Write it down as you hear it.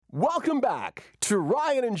Welcome back to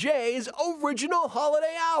Ryan and Jay's Original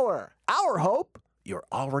Holiday Hour. Our hope, you're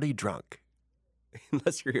already drunk.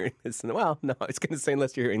 Unless you're hearing this no, I was going to say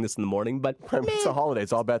unless you're hearing this in the morning, but It's the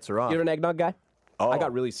holidays. All bets are off. You're an eggnog guy? Oh. I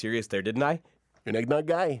got really serious there, didn't I? You're an eggnog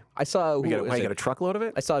guy? I saw... You got a truckload of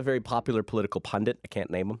it? I saw a very popular political pundit, I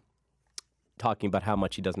can't name him, talking about how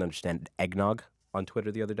much he doesn't understand eggnog on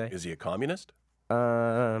Twitter the other day. Is he a communist?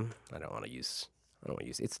 I don't want to use...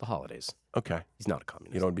 It's the holidays. Okay. He's not a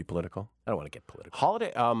communist. You don't want to be political? I don't want to get political.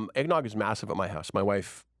 Holiday, eggnog is massive at my house. My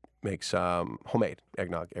wife makes homemade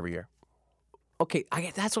eggnog every year. Okay,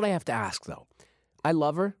 that's what I have to ask, though. I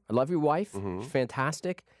love her. I love your wife. Mm-hmm. She's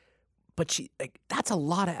fantastic. But that's a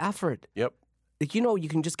lot of effort. Yep. You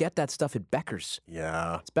can just get that stuff at Becker's.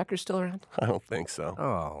 Yeah. Is Becker's still around? I don't think so.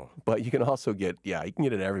 Oh. But you can also you can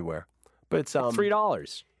get it everywhere. But it's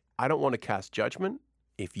 $3. I don't want to cast judgment.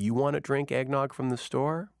 If you want to drink eggnog from the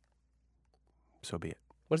store, so be it.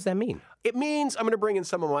 What does that mean? It means I'm going to bring in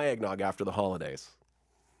some of my eggnog after the holidays.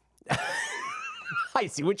 I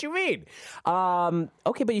see what you mean.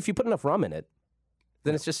 Okay, but if you put enough rum in it,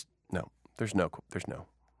 then it's just... No, there's no.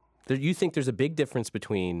 You think there's a big difference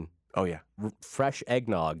between Oh, yeah. fresh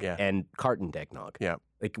eggnog Yeah. and cartoned eggnog? Yeah.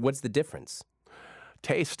 Like, what's the difference?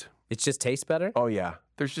 Taste. It just tastes better? Oh, yeah.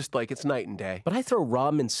 There's just it's night and day. But I throw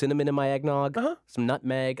rum and cinnamon in my eggnog, some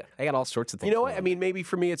nutmeg. I got all sorts of things. You know what? going I mean, maybe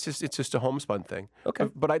for me, it's just a homespun thing. Okay.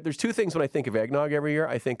 But there's two things when I think of eggnog every year.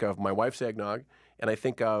 I think of my wife's eggnog, and I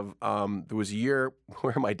think of there was a year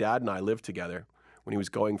where my dad and I lived together when he was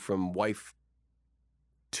going from wife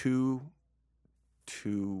 2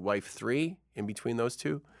 to wife 3, in between those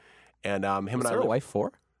two. And him and I there a wife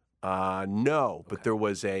 4? No, but there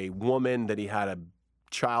was a woman that he had a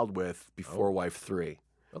child with before wife 3.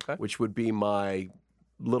 Okay. Which would be my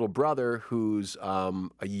little brother, who's a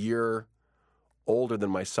year older than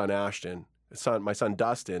my son Ashton, my son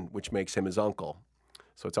Dustin, which makes him his uncle.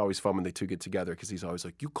 So it's always fun when they two get together because he's always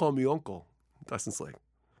like, "You call me uncle." Dustin's like,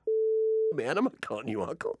 "Man, I'm not calling you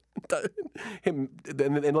uncle."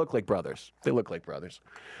 They look like brothers. They look like brothers.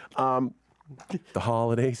 The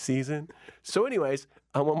holiday season. So, anyways,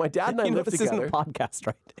 when my dad and I lived this together, isn't a podcast,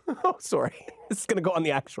 right? oh, sorry. This is going to go on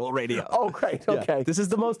the actual radio. Oh, great. Yeah. Okay. This is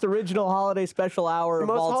the most original holiday special hour of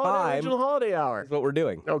all time. Original holiday hour. That's what we're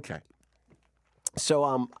doing. Okay.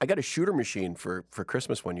 So I got a shooter machine for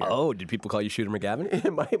Christmas one year. Oh, did people call you Shooter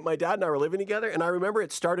McGavin? my dad and I were living together, and I remember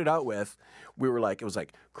it started out with, it was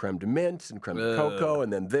like creme de mint and creme de cocoa,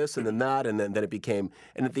 and then this and then that, and then it became,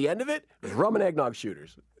 and at the end of it was rum and eggnog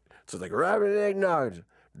shooters. So it's like rum and eggnog.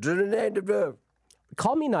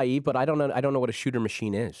 Call me naive, but I don't know what a shooter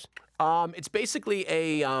machine is. It's basically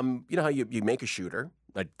a, you know how you make a shooter?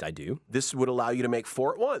 I do. This would allow you to make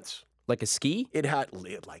 4 at once. Like a ski? It had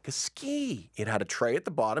like a ski. It had a tray at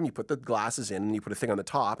the bottom. You put the glasses in, and you put a thing on the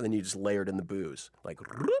top, and then you just layered in the booze. Like,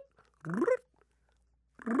 Wow,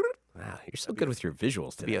 you're so good with your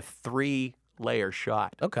visuals be today. a 3-layer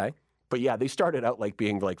shot. Okay. But yeah, they started out like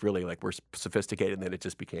being like really like we're sophisticated, and then it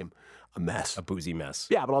just became a mess. A boozy mess.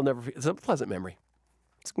 Yeah, but I'll never. It's a pleasant memory.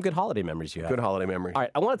 Some good holiday memories you have. Good holiday memory. All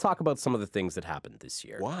right, I want to talk about some of the things that happened this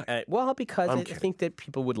year. Why? Well, because I kidding. think that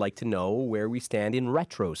people would like to know where we stand in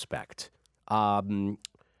retrospect. You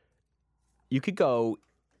could go.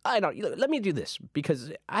 Let me do this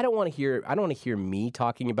because I don't want to hear me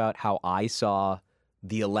talking about how I saw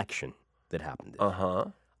the election that happened.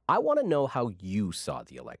 I want to know how you saw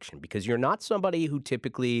the election because you're not somebody who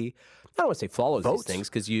typically, I don't want to say follows Votes. these things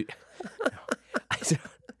because you.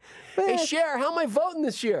 Hey, Cher, how am I voting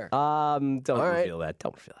this year? Don't right. feel that.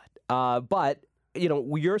 Don't feel that. But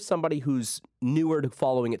you're somebody who's newer to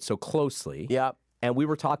following it so closely. Yeah. And we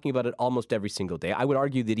were talking about it almost every single day. I would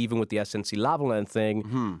argue that even with the SNC Lavalin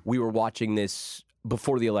thing, we were watching this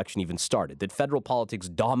before the election even started, that federal politics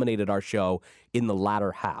dominated our show in the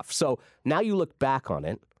latter half. So now you look back on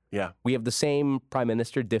it. Yeah. We have the same prime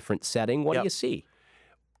minister, different setting. What do Yep. you see?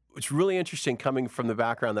 It's really interesting coming from the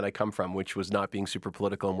background that I come from, which was not being super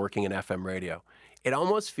political and working in FM radio. It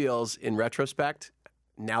almost feels, in retrospect,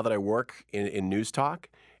 now that I work in news talk,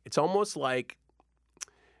 it's almost like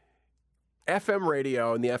FM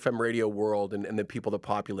radio and the FM radio world and the people that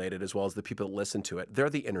populate it, as well as the people that listen to it, they're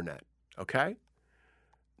the internet, okay?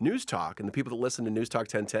 News talk and the people that listen to News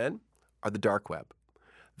Talk 1010 are the dark web.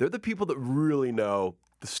 They're the people that really know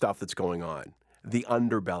the stuff that's going on, the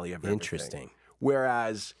underbelly of everything. Interesting.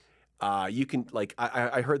 Whereas you can, like,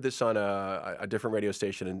 I heard this on a different radio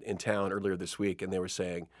station in town earlier this week, and they were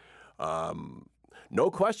saying, no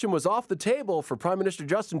question was off the table for Prime Minister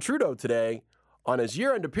Justin Trudeau today on his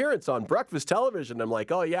year-end appearance on breakfast television. I'm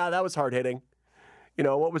like, oh, yeah, that was hard-hitting. You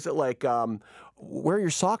know, what was it like? Where are your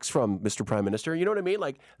socks from, Mr. Prime Minister? You know what I mean?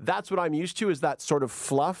 Like, that's what I'm used to, is that sort of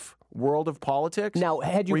fluff world of politics. Now,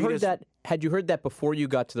 had you where heard just- that? Had you heard that before you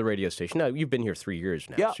got to the radio station? Now, you've been here 3 years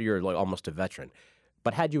now, Yeah. so you're like almost a veteran.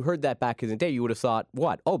 But had you heard that back in the day, you would have thought,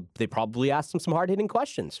 what? Oh, they probably asked him some hard-hitting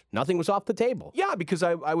questions. Nothing was off the table. Yeah, because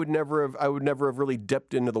I would never have really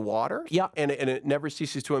dipped into the water. Yeah. And it never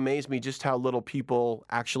ceases to amaze me just how little people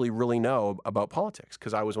actually really know about politics.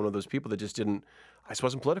 Because I was one of those people that just didn't, I just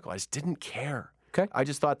wasn't political. I just didn't care. Okay. I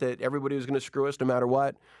just thought that everybody was going to screw us no matter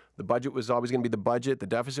what. The budget was always going to be the budget. The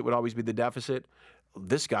deficit would always be the deficit.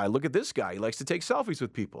 This guy, look at this guy. He likes to take selfies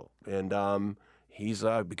with people. And he's,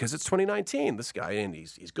 because it's 2019, this guy, and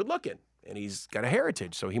he's good looking. And he's got a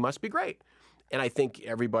heritage, so he must be great. And I think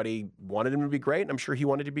everybody wanted him to be great, and I'm sure he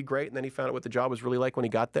wanted to be great. And then he found out what the job was really like when he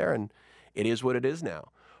got there, and it is what it is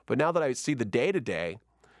now. But now that I see the day-to-day,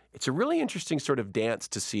 it's a really interesting sort of dance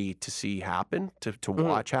to see happen, to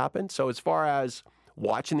watch happen. So as far as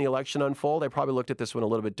watching the election unfold, I probably looked at this one a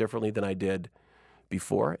little bit differently than I did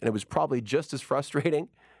before. And it was probably just as frustrating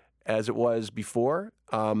as it was before,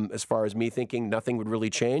 as far as me thinking nothing would really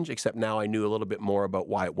change, except now I knew a little bit more about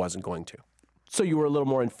why it wasn't going to. So you were a little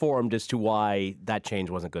more informed as to why that change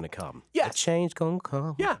wasn't going to come. Yes. That change going to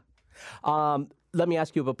come. Yeah. Let me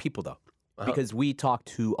ask you about people, though, because we talk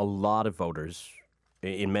to a lot of voters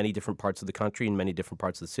in many different parts of the country, in many different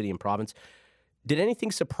parts of the city and province. Did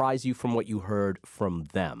anything surprise you from what you heard from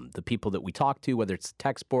them, the people that we talked to, whether it's the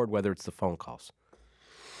text board, whether it's the phone calls?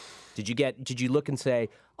 Did you look and say,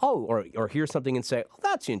 oh, or hear something and say, oh,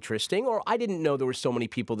 that's interesting, or I didn't know there were so many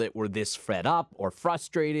people that were this fed up or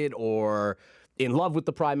frustrated or in love with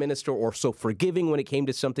the prime minister or so forgiving when it came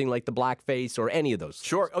to something like the blackface or any of those?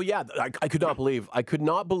 Sure. Oh, yeah. I could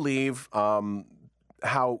not believe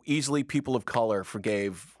how easily people of color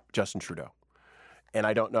forgave Justin Trudeau. And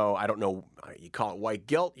I don't know, you call it white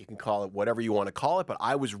guilt, you can call it whatever you want to call it, but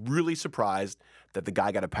I was really surprised that the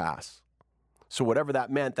guy got a pass. So whatever that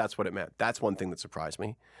meant, that's what it meant. That's one thing that surprised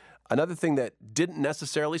me. Another thing that didn't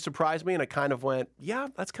necessarily surprise me, and I kind of went, yeah,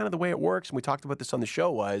 that's kind of the way it works, and we talked about this on the show,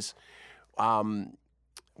 was I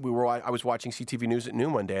was watching CTV News at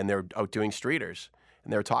noon one day, and they were out doing streeters.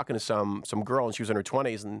 And they were talking to some girl, and she was in her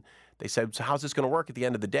 20s, and they said, so how's this going to work at the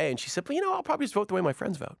end of the day? And she said, well, I'll probably just vote the way my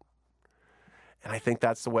friends vote. And I think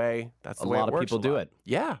that's the way it works. A lot of people do it.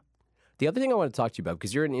 Yeah. The other thing I want to talk to you about,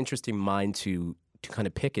 because you're an interesting mind to kind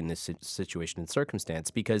of pick in this situation and circumstance,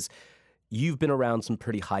 because you've been around some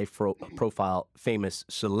pretty high-profile, famous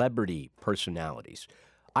celebrity personalities.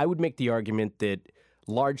 I would make the argument that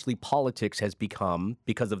largely politics has become,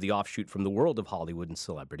 because of the offshoot from the world of Hollywood and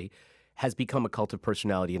celebrity, has become a cult of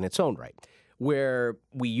personality in its own right. Where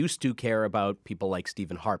we used to care about people like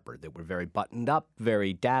Stephen Harper, that were very buttoned up,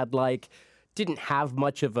 very dad-like, didn't have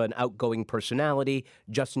much of an outgoing personality.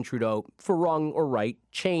 Justin Trudeau, for wrong or right,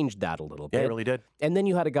 changed that a little bit. Yeah, he really did. And then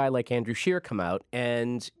you had a guy like Andrew Scheer come out,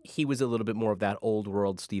 and he was a little bit more of that old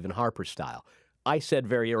world Stephen Harper style. I said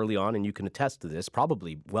very early on, and you can attest to this,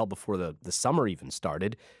 probably well before the summer even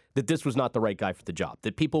started, that this was not the right guy for the job,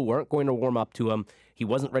 that people weren't going to warm up to him. He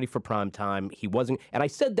wasn't ready for prime time. He wasn't. And I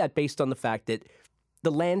said that based on the fact that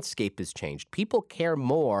the landscape has changed. People care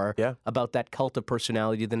more about that cult of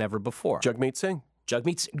personality than ever before. Jagmeet Singh.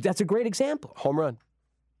 That's a great example. Home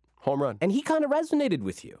run. And he kind of resonated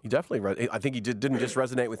with you. He definitely. I think he didn't just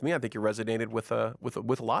resonate with me. I think he resonated with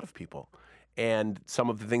a lot of people. And some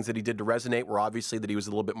of the things that he did to resonate were obviously that he was a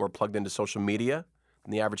little bit more plugged into social media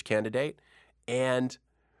than the average candidate, and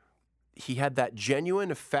he had that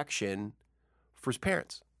genuine affection for his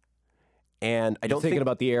parents. And I don't think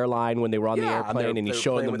about the airline when they were on the airplane, and he's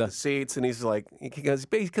showing them the seats, and he's like, because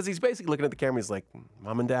he's basically looking at the camera. He's like,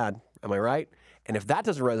 "Mom and Dad, am I right?" And if that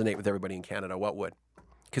doesn't resonate with everybody in Canada, what would?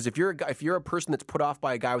 Because if you're a person that's put off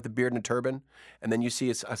by a guy with a beard and a turban, and then you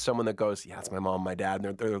see someone that goes, "Yeah, it's my mom, and my dad,"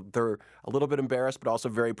 and they're a little bit embarrassed, but also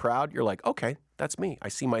very proud. You're like, "Okay, that's me. I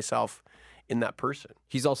see myself in that person."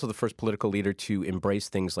 He's also the first political leader to embrace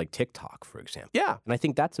things like TikTok, for example. Yeah, and I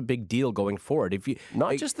think that's a big deal going forward. If you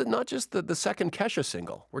not just the second Kesha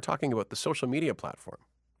single, we're talking about the social media platform.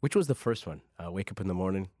 Which was the first one? Wake up in the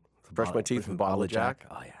morning, brush my teeth with a bottle of Jack.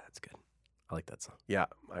 Oh yeah, that's good. I like that song. Yeah,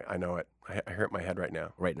 I know it. I hear it in my head right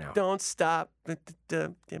now. Right now. Don't stop.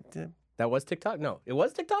 That was TikTok? No, it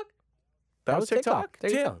was TikTok? That was TikTok. There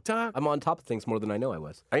you go. TikTok. I'm on top of things more than I know I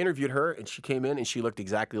was. I interviewed her, and she came in, and she looked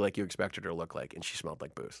exactly like you expected her to look like, and she smelled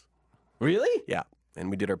like booze. Really? Yeah. And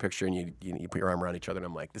we did our picture, and you put your arm around each other, and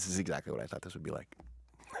I'm like, this is exactly what I thought this would be like.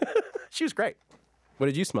 She was great. What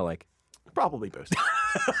did you smell like? Probably booze.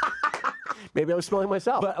 Maybe I was smelling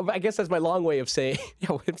myself. But I guess that's my long way of saying,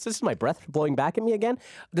 this is my breath blowing back at me again.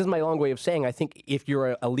 This is my long way of saying, I think if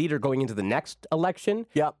you're a leader going into the next election,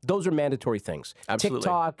 those are mandatory things. Absolutely.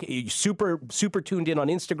 TikTok, super tuned in on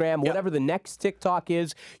Instagram, whatever the next TikTok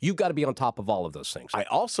is, you've got to be on top of all of those things. I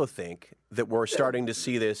also think that we're starting to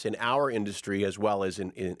see this in our industry as well as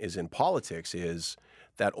in politics, is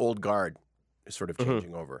that old guard is sort of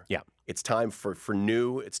changing over. Yeah. It's time for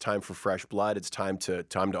new, it's time for fresh blood, it's time to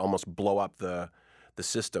almost blow up the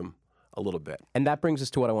system a little bit. And that brings us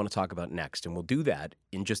to what I want to talk about next, and we'll do that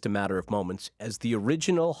in just a matter of moments as the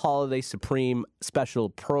original Holiday Supreme special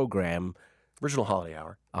program. Original Holiday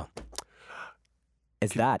Hour.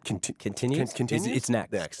 Is that continues? It's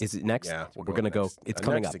next. Next. Is it next? Yeah, we're going to go. It's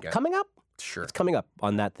coming up. again. Coming up? Sure. It's coming up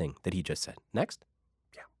on that thing that he just said. Next?